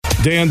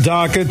Dan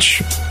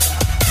Dakich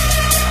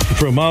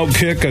from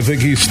Outkick. I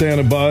think he's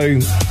standing by.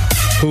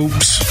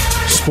 Hoops,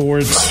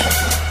 sports,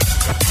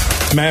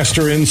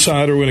 master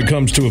insider when it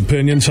comes to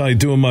opinions. How you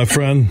doing, my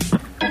friend?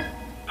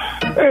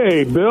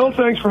 Hey, Bill.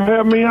 Thanks for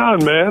having me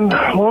on, man.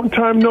 Long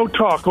time no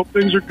talk. Hope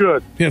things are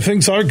good. Yeah,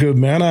 things are good,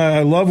 man.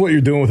 I love what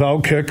you're doing with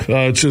Outkick.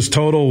 It's just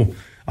total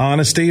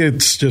honesty.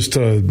 It's just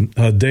a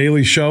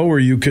daily show where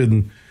you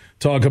can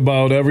talk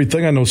about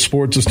everything. I know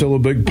sports is still a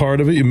big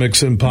part of it. You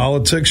mix in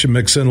politics, you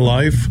mix in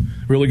life.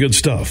 Really good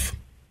stuff.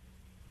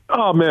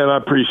 Oh, man, I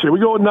appreciate it.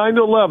 We go 9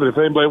 to 11 if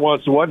anybody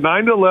wants to.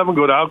 9 to 11,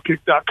 go to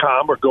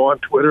Outkick.com or go on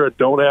Twitter at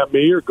Don't At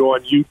Me or go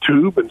on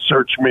YouTube and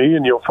search me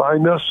and you'll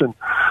find us. And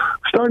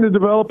starting to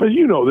develop,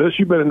 you know this,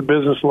 you've been in the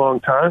business a long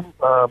time,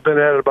 been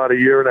at it about a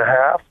year and a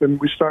half, and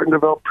we're starting to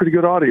develop a pretty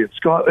good audience.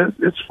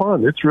 It's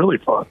fun. It's really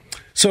fun.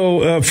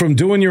 So from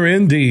doing your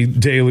indie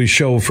daily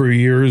show for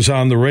years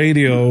on the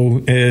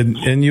radio,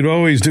 and you'd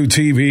always do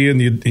TV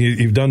and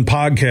you've done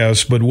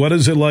podcasts, but what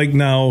is it like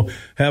now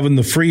having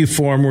the free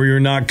form where you're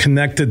not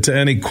connected to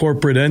any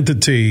corporate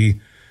entity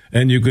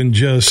and you can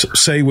just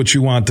say what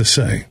you want to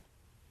say?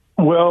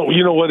 Well,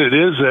 you know what it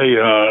is?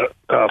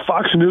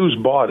 Fox News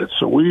bought it.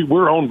 So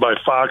we're owned by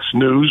Fox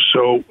News,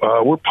 so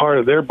we're part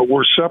of there, but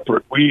we're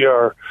separate.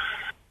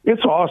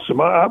 It's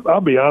awesome.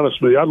 I'll be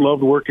honest with you. I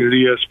loved working at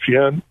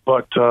ESPN,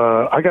 but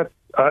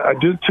I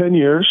did 10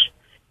 years,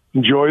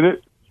 enjoyed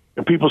it,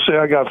 and people say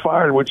I got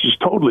fired, which is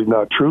totally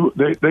not true.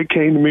 They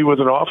came to me with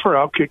an offer.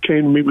 Outkick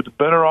came to me with a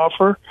better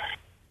offer.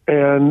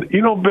 And,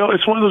 you know, Bill,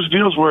 it's one of those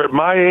deals where at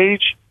my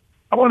age,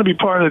 I want to be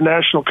part of the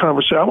national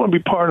conversation. I want to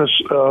be part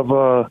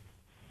of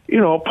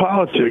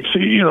politics.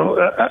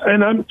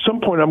 And at some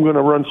point I'm going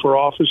to run for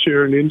office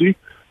here in Indy,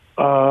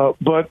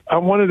 but I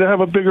wanted to have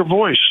a bigger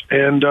voice.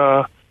 And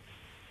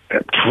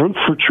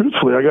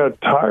truthfully, I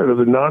got tired of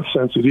the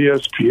nonsense at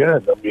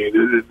ESPN. I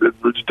mean, the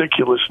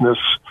ridiculousness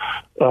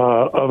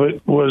of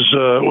it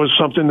was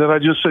something that I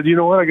just said, you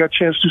know what, I got a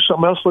chance to do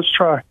something else. Let's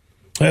try.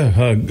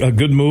 Yeah, a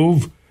good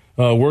move.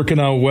 Working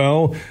out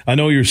well. I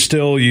know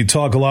you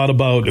talk a lot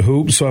about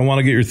hoops, so I want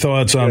to get your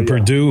thoughts on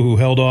Purdue, who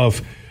held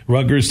off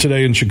Rutgers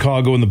today in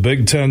Chicago in the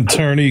Big Ten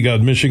tourney. You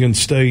got Michigan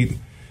State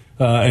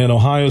and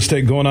Ohio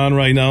State going on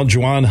right now.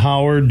 Juwan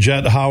Howard,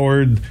 Jet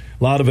Howard,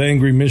 a lot of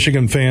angry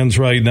Michigan fans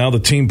right now. The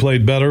team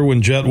played better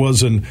when Jet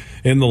was in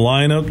the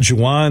lineup.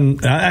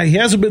 Juwan, he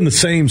hasn't been the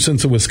same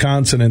since the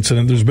Wisconsin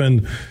incident. There's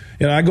been,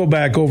 I go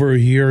back over a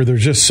year.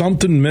 There's just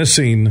something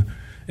missing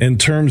in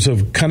terms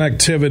of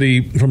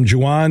connectivity from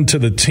Juwan to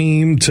the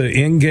team to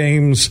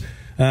in-games.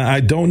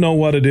 I don't know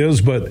what it is,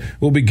 but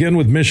we'll begin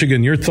with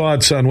Michigan. Your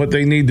thoughts on what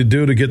they need to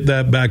do to get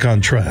that back on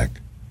track?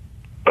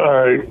 All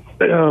right.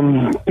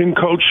 In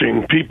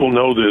coaching, people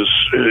know this.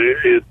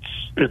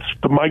 It's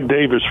the Mike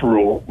Davis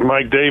rule.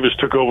 Mike Davis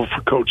took over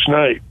for Coach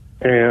Knight,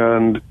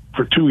 and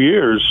for 2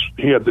 years,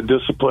 he had the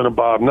discipline of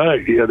Bob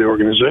Knight. He had the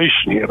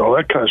organization. He had all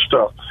that kind of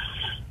stuff,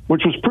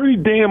 which was pretty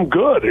damn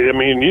good. I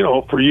mean,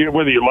 for you,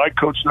 whether you like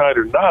Coach Knight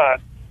or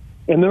not,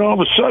 and then all of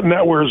a sudden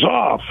that wears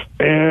off,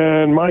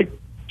 and Mike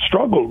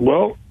struggled.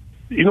 Well,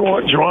 you know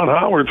what? Juwan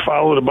Howard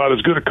followed about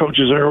as good a coach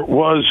as there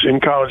was in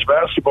college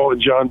basketball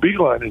in John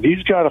Beilein, and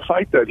he's got to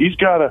fight that. He's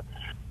got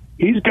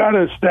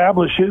to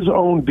establish his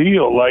own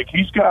deal. Like,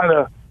 he's got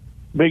to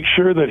make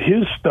sure that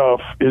his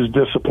stuff is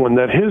disciplined,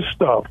 that his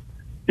stuff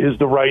is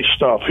the right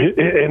stuff.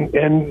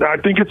 And I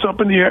think it's up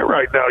in the air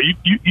right now.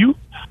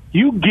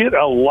 You get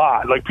a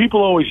lot. Like,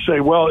 people always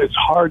say, well, it's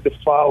hard to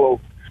follow,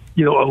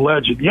 a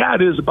legend. Yeah,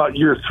 it is about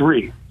year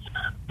 3.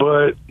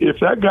 But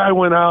if that guy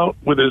went out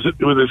with his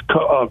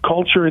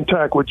culture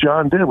intact, what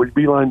John did, what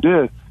Beilein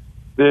did,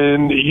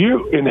 then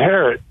you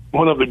inherit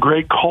one of the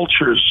great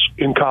cultures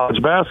in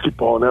college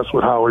basketball, and that's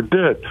what Howard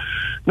did.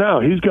 Now,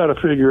 he's got to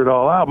figure it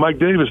all out. Mike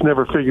Davis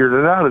never figured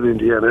it out at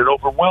Indiana. It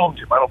overwhelmed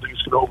him. I don't think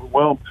it's going to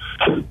overwhelm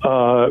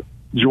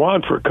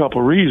Juwan for a couple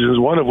of reasons,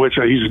 one of which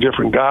he's a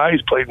different guy.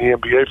 He's played in the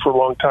NBA for a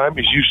long time.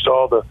 He's used to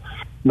all the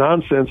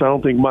nonsense. I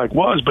don't think Mike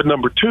was. But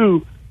number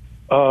two,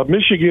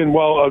 Michigan,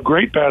 while a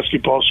great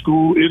basketball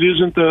school, it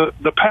isn't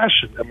the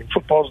passion. I mean,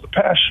 football's the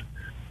passion.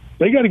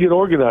 They got to get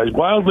organized,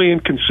 wildly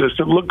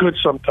inconsistent, look good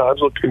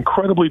sometimes, look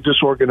incredibly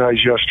disorganized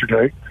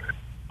yesterday.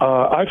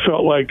 I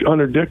felt like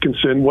Hunter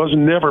Dickinson was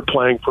never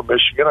playing for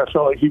Michigan. I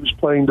felt like he was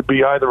playing to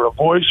be either a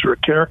voice or a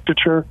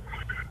caricature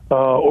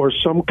or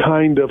some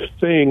kind of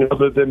thing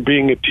other than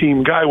being a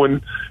team guy.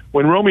 When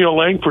Romeo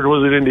Langford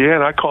was at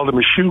Indiana, I called him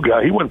a shoe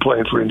guy. He wasn't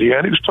playing for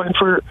Indiana. He was playing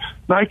for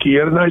Nike. He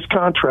had a nice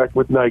contract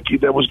with Nike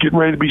that was getting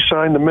ready to be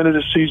signed the minute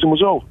his season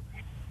was over.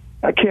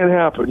 That can't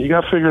happen. You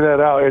got to figure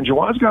that out. And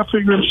Juwan's got to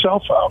figure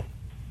himself out.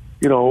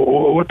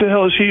 What the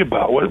hell is he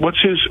about?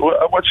 What's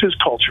his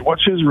culture?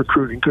 What's his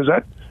recruiting? Because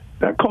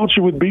that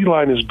culture with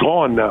Beilein is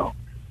gone now.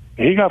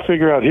 He got to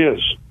figure out his.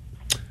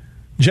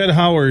 Jet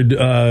Howard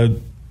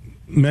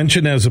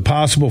mentioned as a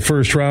possible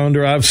first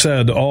rounder. I've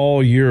said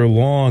all year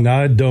long,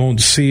 I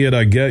don't see it.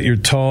 I get you're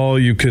tall.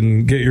 You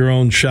can get your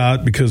own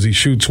shot because he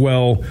shoots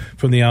well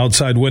from the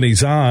outside when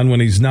he's on. When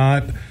he's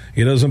not,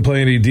 he doesn't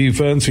play any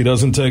defense. He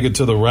doesn't take it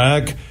to the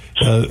rack.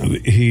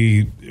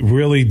 He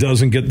really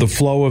doesn't get the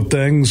flow of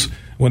things.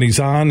 When he's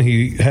on,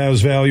 he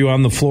has value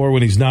on the floor.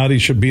 When he's not, he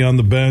should be on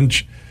the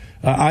bench.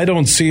 I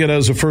don't see it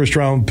as a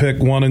first-round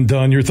pick, one and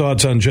done. Your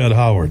thoughts on Jett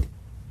Howard?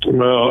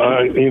 Well,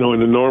 in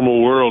the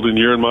normal world, in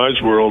your and my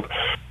world,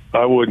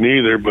 I wouldn't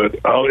either. But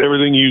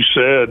everything you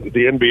said,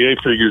 the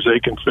NBA figures they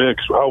can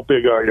fix. How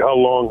big are you? How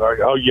long are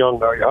you? How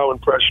young are you? How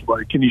impressionable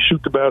are you? Can you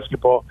shoot the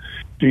basketball?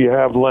 Do you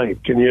have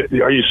length?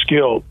 Are you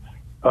skilled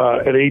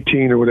at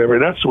 18 or whatever?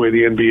 And that's the way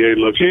the NBA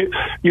looks.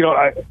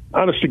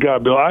 Honest to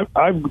God, Bill,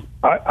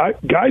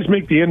 guys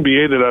make the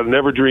NBA that I'd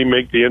never dreamed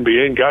make the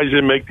NBA, and guys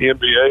didn't make the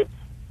NBA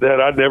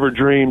that I'd never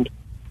dreamed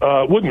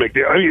wouldn't make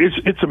the. I mean,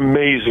 it's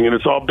amazing, and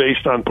it's all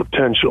based on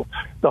potential.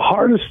 The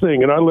hardest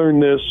thing, and I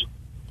learned this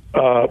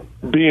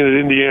being at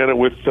Indiana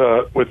with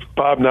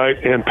Bob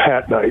Knight and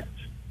Pat Knight.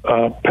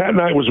 Pat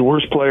Knight was the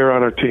worst player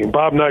on our team.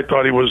 Bob Knight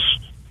thought he was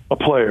a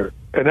player,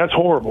 and that's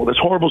horrible. That's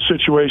a horrible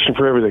situation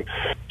for everything.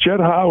 Jett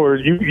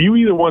Howard, you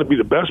either want to be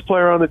the best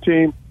player on the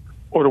team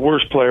or the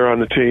worst player on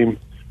the team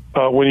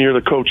when you're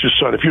the coach's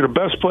son. If you're the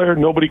best player,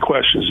 nobody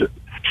questions it.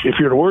 If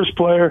you're the worst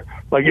player,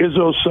 like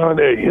Izzo's son,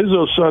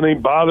 Izzo's son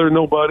ain't bothering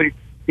nobody.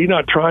 He's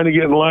not trying to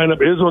get in the lineup.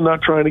 Izzo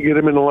not trying to get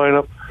him in the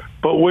lineup.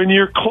 But when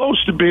you're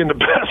close to being the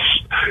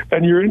best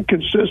and you're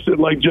inconsistent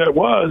like Jett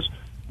was,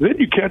 then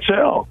you catch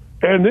hell.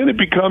 And then it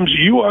becomes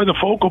you are the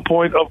focal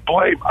point of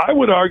blame. I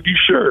would argue,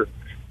 sure,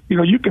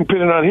 you can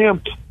pin it on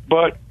him.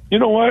 But you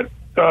know what?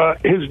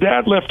 His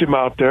dad left him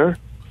out there.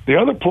 The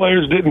other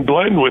players didn't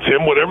blend with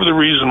him, whatever the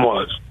reason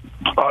was.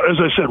 As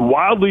I said,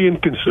 wildly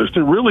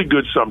inconsistent, really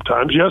good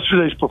sometimes.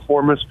 Yesterday's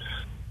performance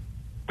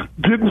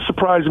didn't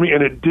surprise me,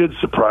 and it did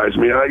surprise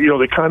me.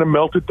 They kind of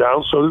melted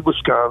down. So did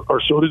Wisconsin,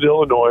 or so did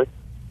Illinois.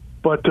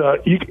 But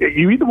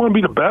you either want to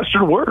be the best or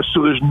the worst.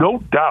 So there's no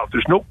doubt,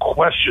 there's no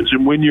questions.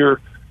 And when you're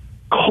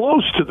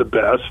close to the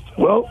best,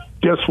 well,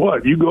 guess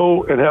what? You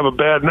go and have a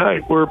bad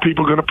night. Where are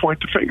people going to point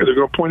the finger? They're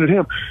going to point at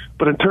him.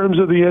 But in terms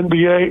of the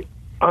NBA,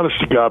 honest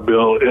to God,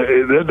 Bill,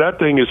 that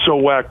thing is so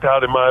whacked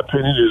out, in my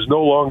opinion. It is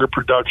no longer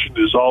production.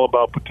 It is all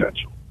about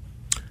potential.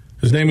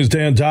 His name is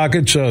Dan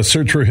Dakich.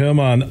 Search for him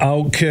on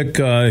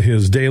Outkick,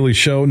 his daily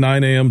show,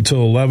 9 a.m.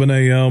 till 11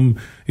 a.m.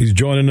 He's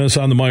joining us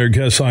on the Meyer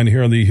Guest Line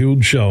here on the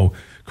Huge Show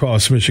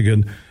across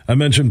Michigan. I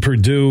mentioned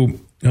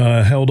Purdue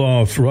held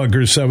off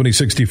Rutgers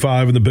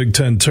 70-65 in the Big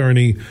Ten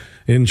tourney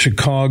in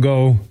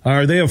Chicago.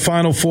 Are they a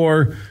Final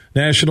Four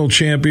national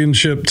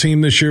championship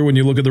team this year when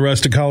you look at the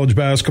rest of college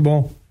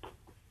basketball?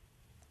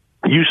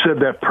 You said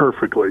that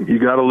perfectly. You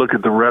got to look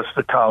at the rest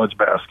of college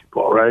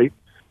basketball, right?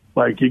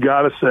 Like, you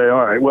got to say,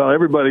 all right, well,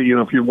 everybody,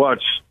 if you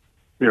watch,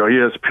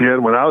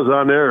 ESPN, when I was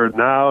on there or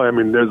now, I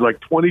mean, there's like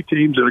 20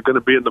 teams that are going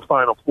to be in the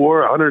Final Four.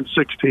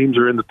 106 teams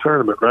are in the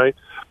tournament, right?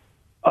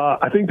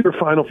 I think they're a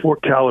Final Four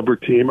caliber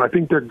team. I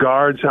think their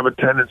guards have a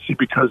tendency,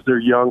 because they're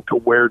young, to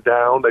wear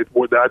down.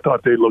 I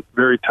thought they looked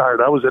very tired.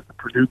 I was at the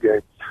Purdue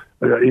game,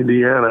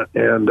 Indiana,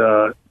 and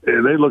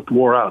they looked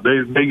wore out.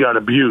 They got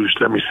abused.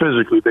 I mean,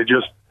 physically, they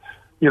just,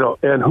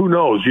 and who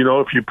knows,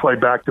 if you play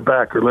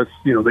back-to-back, or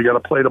they got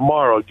to play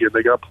tomorrow again.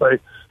 They got to play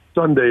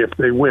Sunday if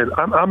they win.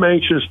 I'm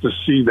anxious to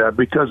see that,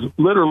 because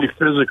literally,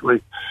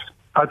 physically,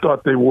 I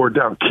thought they wore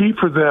down. Key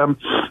for them,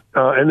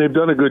 and they've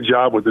done a good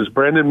job with this.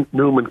 Brandon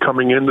Newman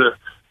coming into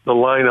the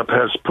lineup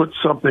has put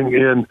something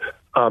in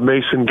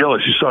Mason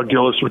Gillis. You saw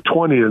Gillis with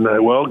 20 tonight.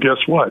 Well,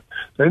 guess what?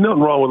 There's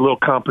nothing wrong with a little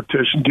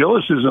competition.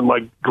 Gillis isn't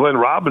like Glenn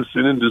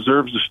Robinson and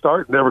deserves to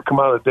start and never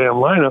come out of the damn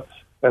lineup.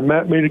 And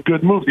Matt made a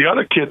good move. The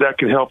other kid that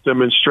can help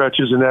them in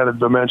stretches and added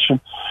dimension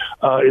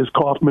is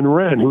Kaufman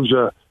Wren, who's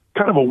a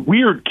kind of a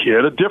weird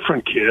kid, a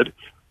different kid,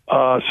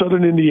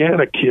 Southern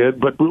Indiana kid,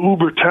 but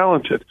uber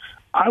talented.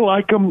 I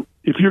like them.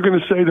 If you're going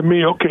to say to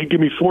me, okay, give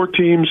me 4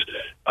 teams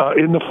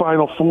in the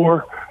Final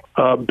Four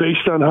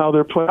based on how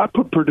they're playing, I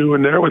put Purdue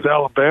in there with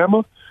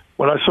Alabama.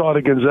 When I saw it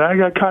at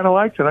Gonzaga, I kind of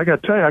liked it. I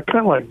got to tell you, I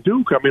kind of like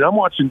Duke. I mean, I'm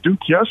watching Duke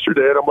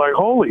yesterday, and I'm like,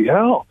 holy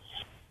hell.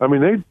 I mean,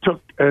 they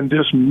took and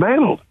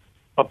dismantled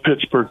a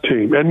Pittsburgh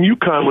team. And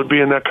UConn would be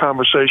in that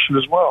conversation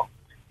as well.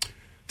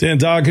 Dan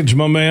Dakich,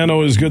 my man,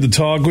 always good to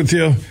talk with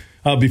you.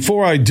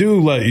 Before I do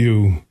let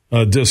you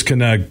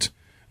disconnect,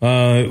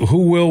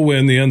 who will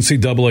win the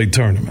NCAA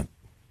tournament?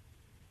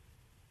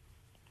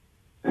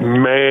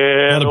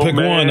 Man, got to pick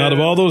one out of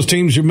all those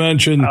teams you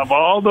mentioned. Of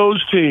all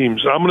those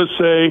teams, I'm going to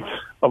say,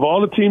 of all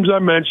the teams I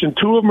mentioned,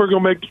 2 of them are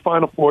going to make the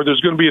Final Four.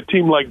 There's going to be a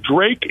team like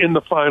Drake in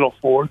the Final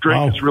Four.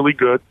 Drake is really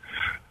good.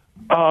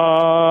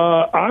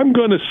 I'm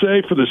going to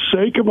say, for the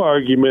sake of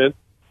argument,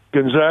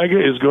 Gonzaga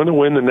is going to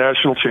win the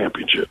national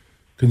championship.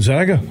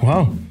 Gonzaga?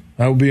 Wow.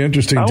 That would be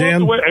interesting.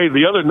 Dan?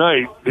 The other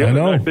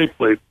night they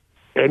played.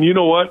 And you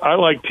know what? I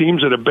like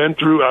teams that have been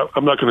through,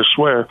 I'm not going to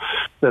swear,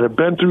 that have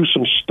been through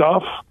some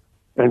stuff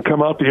and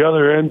come out the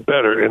other end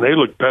better, and they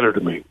look better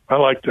to me. I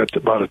like that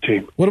about a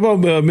team. What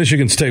about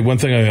Michigan State? One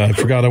thing I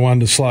forgot I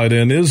wanted to slide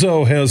in.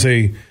 Izzo has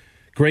a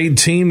great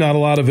team, not a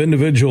lot of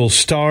individual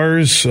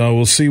stars.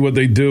 We'll see what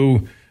they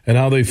do and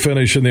how they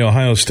finish in the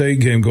Ohio State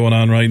game going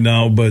on right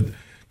now. But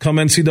come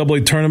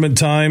NCAA tournament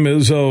time,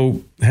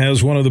 Izzo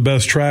has one of the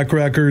best track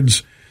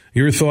records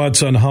Your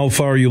thoughts on how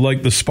far you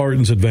like the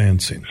Spartans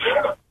advancing?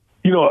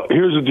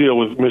 Here's the deal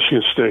with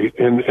Michigan State,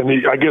 and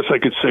I guess I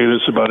could say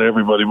this about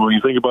everybody. When you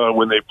think about it,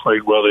 when they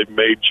played well, they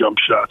made jump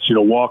shots.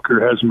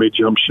 Walker has made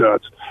jump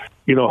shots.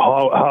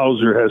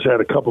 Hauser has had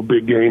a couple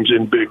big games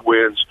and big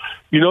wins.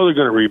 They're going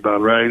to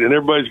rebound, right? And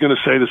everybody's going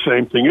to say the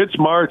same thing. It's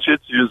March.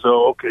 It's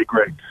Izzo. Okay,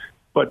 great.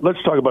 But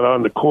let's talk about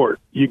on the court.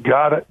 They've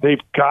got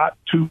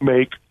to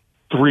make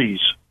threes.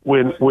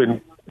 When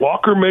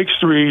Walker makes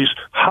threes,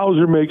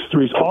 Hauser makes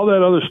threes, all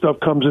that other stuff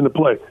comes into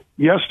play.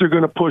 Yes, they're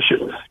going to push it.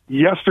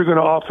 Yes, they're going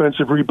to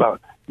offensive rebound.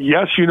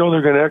 Yes, they're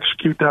going to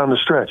execute down the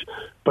stretch.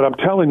 But I'm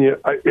telling you,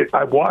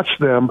 I watched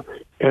them,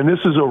 and this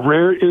is a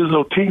rare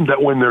Izzo team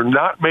that when they're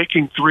not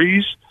making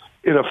threes,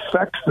 it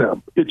affects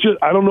them.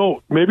 I don't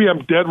know. Maybe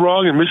I'm dead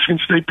wrong, and Michigan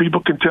State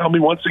people can tell me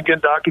once again,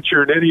 Dakich,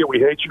 you're an idiot. We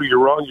hate you. You're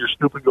wrong. You're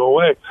stupid. Go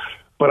away.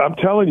 But I'm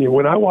telling you,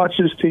 when I watch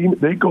this team,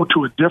 they go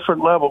to a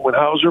different level when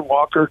Hauser,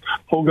 Walker,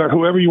 Hogarth,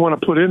 whoever you want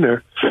to put in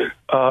there,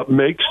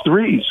 makes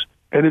threes.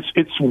 And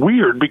it's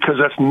weird because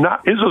that's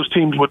not Izzo's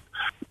teams.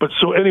 But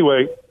so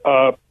anyway,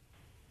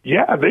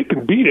 they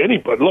can beat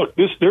anybody. Look,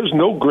 there's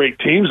no great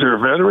teams. They're a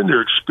veteran.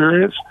 They're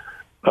experienced.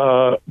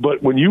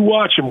 But when you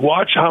watch them,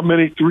 watch how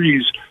many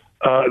threes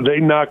they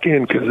knock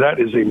in, because that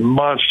is a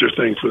monster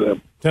thing for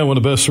them. Yeah, one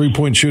of the best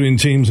three-point shooting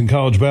teams in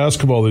college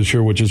basketball this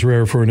year, which is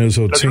rare for an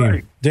Izzo team.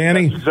 Right.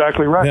 Danny? That's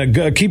exactly right.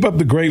 Yeah, keep up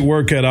the great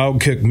work at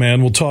Outkick,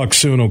 man. We'll talk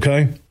soon,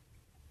 okay?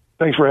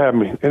 Thanks for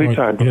having me.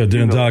 Anytime. Right. Yeah,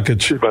 Dan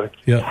Dakich. See you, buddy.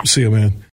 Yeah, see you, man.